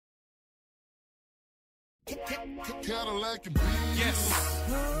Cadillac and Yes.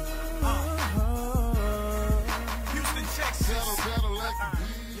 Houston, Texas. Cadillac.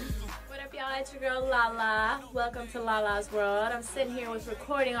 What up, y'all? It's your girl Lala. Welcome to Lala's World. I'm sitting here with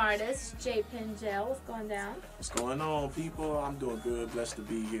recording artist JPenJail. What's going down? What's going on, people? I'm doing good. Blessed to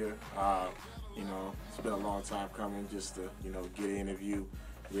be here. You know, it's been a long time coming just to, get an interview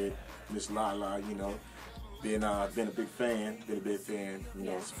with Miss Lala. Been a big fan.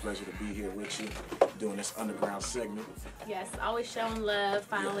 It's a pleasure to be here with you, doing this underground segment. Yes, always showing love.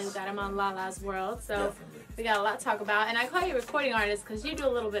 Finally, Yes. we got him on Lala's World. So Definitely. we got a lot to talk about. And I call you recording artist because you do a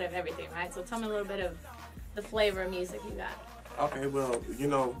little bit of everything, right? So tell me a little bit of the flavor of music you got. Okay, well,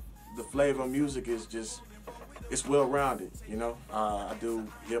 the flavor of music is just, it's well-rounded, I do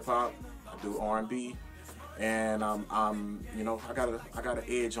hip-hop, I do R&B, and I got an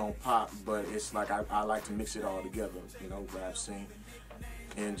edge on pop, but it's like I like to mix it all together, rap, sing,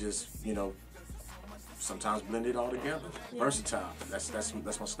 and just, sometimes blend it all together. Yeah. Versatile. That's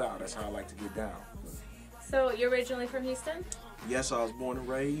my style. That's how I like to get down. So you're originally from Houston? Yes, I was born and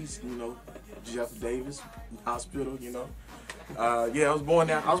raised, Jeff Davis Hospital, I was born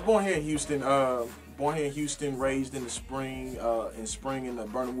there. I was born here in Houston. Raised in the Spring, in the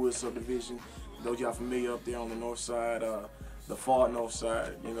Burnham Woods subdivision. Those y'all familiar up there on the north side, the far north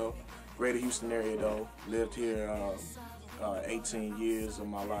side, Greater Houston area though. Lived here 18 years of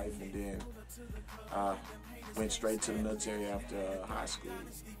my life, and then went straight to the military after high school,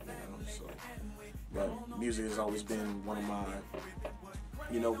 so. But music has always been one of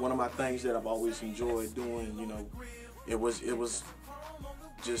my things that I've always enjoyed doing. It was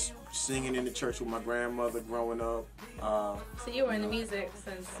just singing in the church with my grandmother growing up. So you were in the music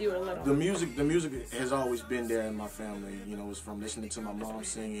since you were little? The music has always been there in my family. It's from listening to my mom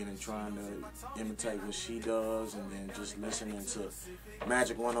singing and trying to imitate what she does, and then just listening to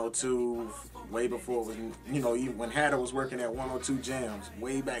Magic 102 way before it was, even when Hatter was working at 102 Jams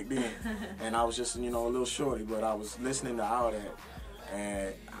way back then. And I was just, a little shorty, but I was listening to all that.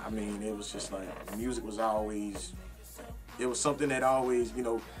 And I mean, it was just like, music was always, it was something that always,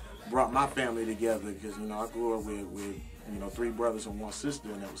 brought my family together, because, I grew up with 3 brothers and 1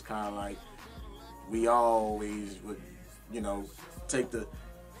 sister, and it was kind of like, we always would, take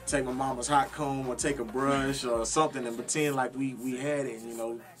my mama's hot comb or take a brush or something and pretend like we had it,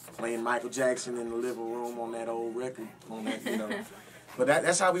 playing Michael Jackson in the living room on that old record, But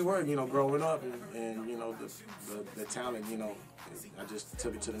that's how we were, growing up, and the talent, I just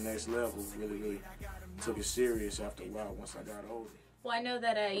took it to the next level, really took it serious after a while once I got older. Well, I know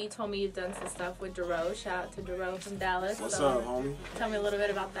that you told me you've done some stuff with Dorrough. Shout out to Dorrough from Dallas. What's so up, homie? Tell me a little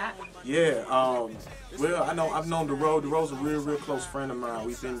bit about that. Yeah, well, I've known Dorrough. Dorrough's a real close friend of mine.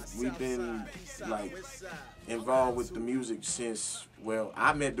 We've been like involved with the music since, well,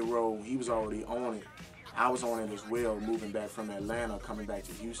 I met Dorrough. He was already on it. I was on it as well, moving back from Atlanta, coming back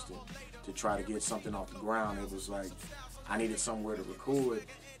to Houston to try to get something off the ground. It was like I needed somewhere to record.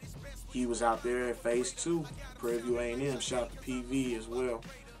 He was out there at Phase 2, Prairie View A&M. Shout out to PV as well.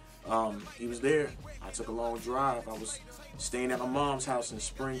 He was there. I took a long drive. I was staying at my mom's house in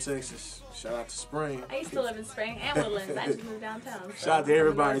Spring, Texas. Shout out to Spring. I used to live in Spring and Woodlands. I just moved downtown. So Shout out to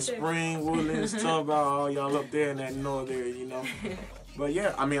everybody, too. Spring, Woodlands, Tunbridge, all y'all up there in that north area, But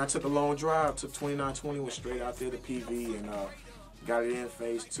yeah, I mean, I took a long drive, took 2920, went straight out there to PV, and got it in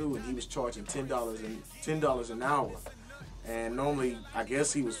Phase 2, and he was charging $10 an hour. And normally, I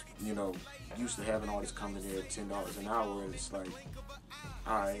guess he was, used to having artists coming there at $10 an hour, and it's like,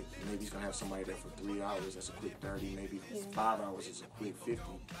 all right, maybe he's gonna have somebody there for 3 hours. That's a quick 30. Maybe 5 hours is a quick 50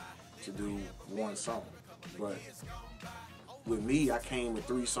 to do one song. But with me, I came with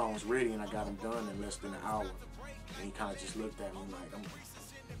 3 songs ready, and I got them done in less than an hour. And he kind of just looked at me like,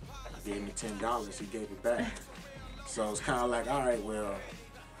 I gave him $10. He gave it back. So it's kind of like, all right, well.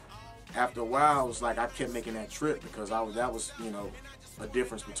 After a while, it was like I kept making that trip, because that was a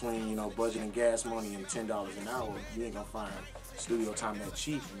difference between budgeting gas money and $10 an hour. You ain't gonna find studio time that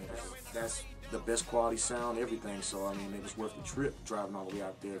cheap. I mean, that's the best quality sound, everything. So I mean, it was worth the trip, driving all the way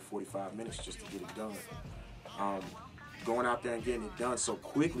out there 45 minutes just to get it done. Going out there and getting it done so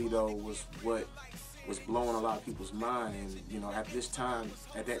quickly though was what was blowing a lot of people's mind. And at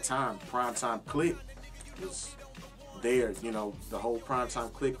that time, Primetime Click was there, the whole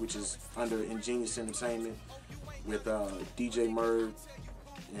Primetime Click, which is under Ingenious Entertainment with DJ Murd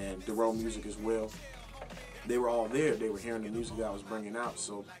and Dorrough Music as well. They were all there. They were hearing the music that I was bringing out.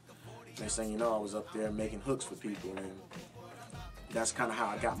 So next thing you know, I was up there making hooks for people, and that's kind of how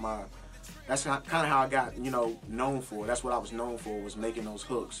I got known for. That's what I was known for, was making those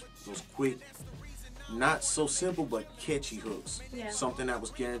hooks, those quick, not so simple but catchy hooks. Yeah. Something that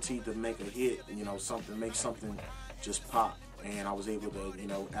was guaranteed to make a hit, you know, make something just pop. And I was able to, you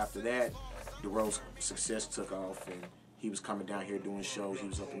know, after that, Dorrough's success took off, and he was coming down here doing shows. He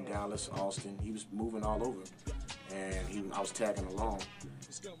was up in Dallas, Austin. He was moving all over, and I was tagging along.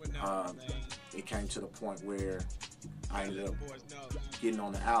 It came to the point where I ended up getting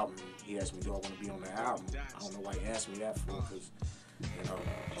on the album. He asked me, do I want to be on the album? I don't know why he asked me that for, because, you know,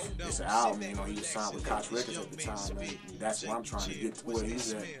 it's an album. You know, he was signed with Koch Records at the time, and that's where I'm trying to get to where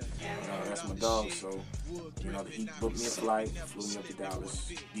he's at. You know, that's my dog. So, you know, he booked me a flight, flew me up to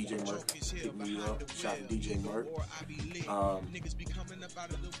Dallas. DJ Merc picked me up. Shout out to DJ Merc.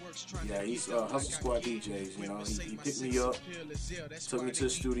 Yeah, he's Hustle Squad DJs. You know, he picked me up, took me to the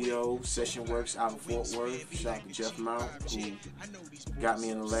studio. Session Works out in Fort Worth. Shout out to Jeff Mount, who got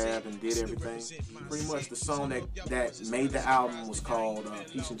me in the lab and did everything. Pretty much the song that made the album was called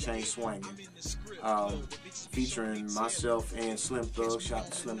Peach and Chain Swinging, featuring myself and Slim Thug. Shout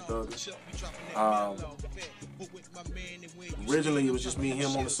out to Slim Thug. Originally it was just me and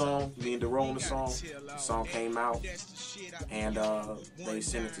him on the song, me and Dorrough on the song. The song came out, and they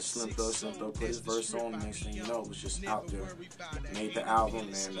sent it to Slim Thug. Slim Thug put his verse on, and next thing you know, it was just out there. Made the album,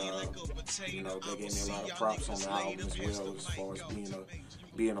 and you know, they gave me a lot of props on the album as well, as far as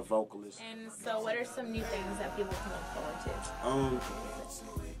being a vocalist. And so, what are some new things that people can look forward to?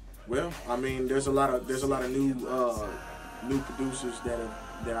 Well, I mean, there's a lot of new producers that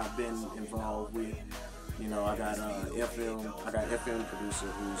I've been involved with. You know, I got FM producer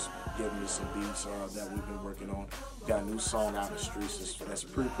who's giving me some beats that we've been working on. Got a new song out in the streets that's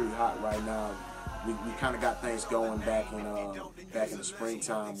pretty hot right now. We kind of got things going back in the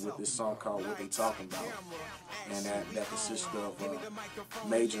springtime with this song called What They Talking About, and that consists of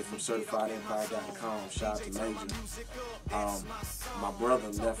Major from CertifiedEmpire.com. Shout out to Major. My brother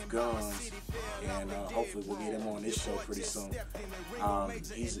Left Guns, and hopefully we'll get him on this show pretty soon.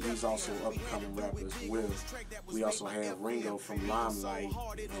 He's also an up-and-coming rapper as well. We also have Ringo from Limelight,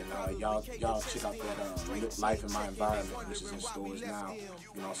 and y'all check out that Life in My Environment, which is in stores now. You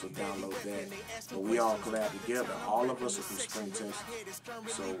can also download that. But we all collab together. All of us are from Spring, Texas.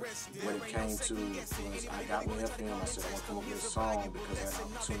 So what it came to was I got with FM. I said I want to come up with a song because I had an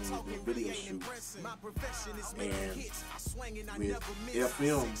opportunity to do a video shoot. And with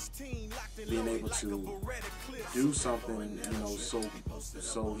FM being able to do something, you know, so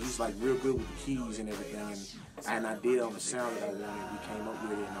he's like real good with the keys and everything. And I did on the sound that I wanted. We came up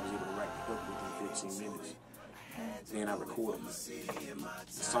with it, and I was able to write the hook within 15 minutes. Then I recorded it.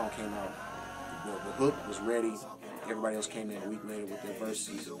 The song came out. The hook was ready. Everybody else came in a week later with their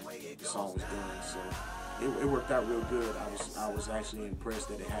verses. The song was done. So it worked out real good. I was actually impressed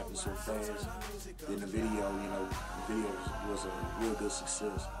that it happened so fast. Then the video, you know, the video was a real good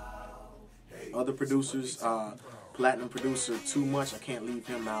success. Other producers, platinum producer Too Much, I can't leave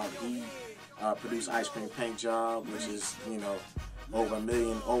him out. He produced Ice Cream Paint Job, which is, you know, over a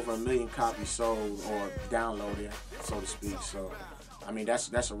million copies sold or downloaded, so to speak. So, I mean,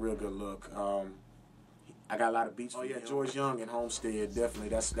 that's a real good look. I got a lot of beats. Oh yeah, George Young and Homestead, definitely.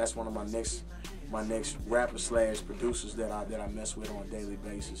 That's one of my next rapper / producers that I mess with on a daily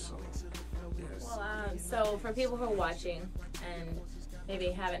basis. So, yes. Well, so for people who are watching and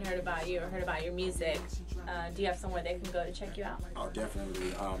maybe haven't heard about you or heard about your music, do you have somewhere they can go to check you out? Oh,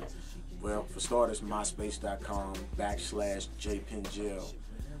 definitely. Well, for starters, myspace.com /JPenJail.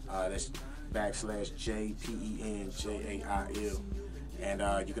 That's /JPenJail. And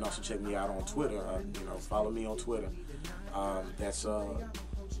you can also check me out on Twitter. You know, follow me on Twitter. That's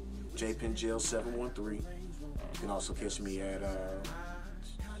JPenJail713. You can also catch me at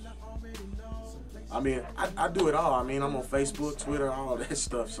I mean, I do it all. I mean, I'm on Facebook, Twitter, all that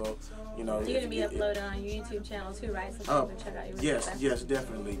stuff. So, you know, you're gonna be uploaded on your YouTube channel too, right? So people can check out your music. Yes,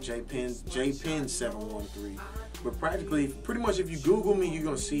 definitely. JPen713. But pretty much, if you Google me, you're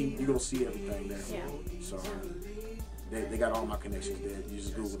gonna see everything there. Yeah. So they got all my connections there. You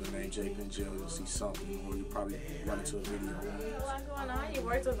just Google the name JPenJail, you'll see something, or you probably run into a video. There's a lot going on. You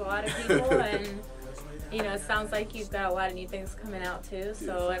worked with a lot of people, and you know, it sounds like you've got a lot of new things coming out too.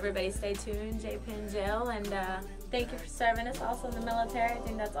 So everybody stay tuned, JPenJail, and thank you for serving us also in the military. I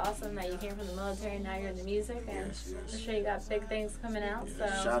think that's awesome that you came from the military and now you're in the music, and yes. I'm sure you got big things coming out. So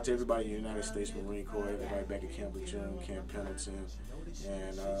shout out to everybody in the United States Marine Corps, everybody back at Camp Lejeune, Camp Pendleton,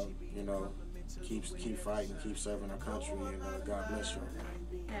 and you know, keep fighting, keep serving our country, and God bless you.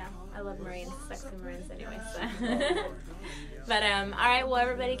 Yeah, I love Marines, sexy Marines anyway, so. But, all right, well,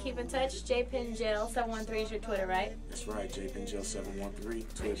 everybody keep in touch. JPenJail 713 is your Twitter, right? That's right, JPenJail 713.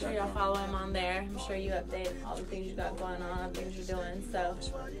 Make sure y'all follow him on there. I'm sure you update all the things you got going on, things you're doing. So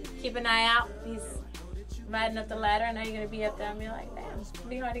keep an eye out. He's riding up the ladder. I know you're going to be up there and be like, damn, it'll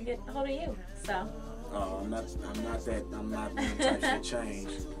be hard to get a hold of you. So. I'm not that type of change.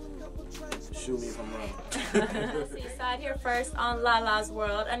 Shoot me if I'm wrong. See Side here first on Lala's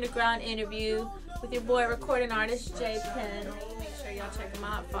World Underground interview with your boy recording artist JPen. Make sure y'all check him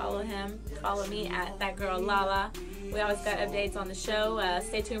out. Follow him. Follow me at that girl Lala. We always got updates on the show.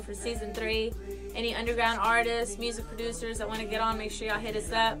 Stay tuned for season 3. Any underground artists, music producers that want to get on, make sure y'all hit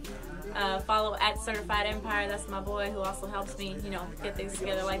us up. Follow at Certified Empire. That's my boy who also helps me, you know, get things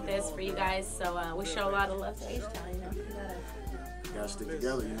together like this for you guys. So we show a lot of love to H-Town, you know. You gotta stick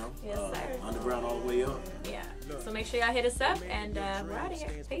together, you know. Yes, sir. Underground all the way up. Yeah. So make sure y'all hit us up, and we're out of here.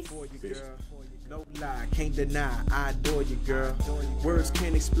 Peace. Peace. No lie, can't deny, I adore you, girl. Words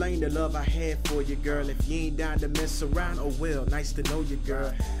can't explain the love I had for you, girl. If you ain't down to mess around, oh well, nice to know you,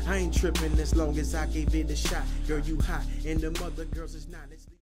 girl. I ain't tripping as long as I gave it a shot. Girl, you hot, and them other girls is not.